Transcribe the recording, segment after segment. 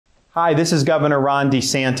Hi, this is Governor Ron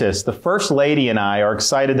DeSantis. The First Lady and I are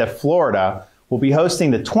excited that Florida will be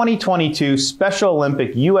hosting the 2022 Special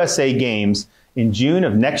Olympic USA Games in June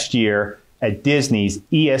of next year at Disney's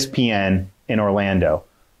ESPN in Orlando.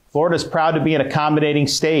 Florida is proud to be an accommodating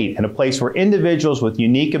state and a place where individuals with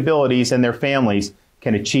unique abilities and their families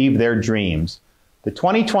can achieve their dreams. The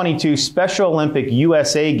 2022 Special Olympic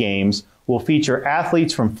USA Games will feature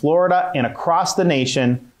athletes from Florida and across the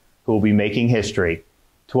nation who will be making history.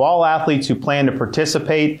 To all athletes who plan to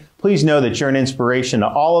participate, please know that you're an inspiration to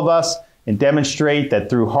all of us and demonstrate that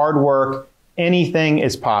through hard work, anything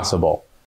is possible.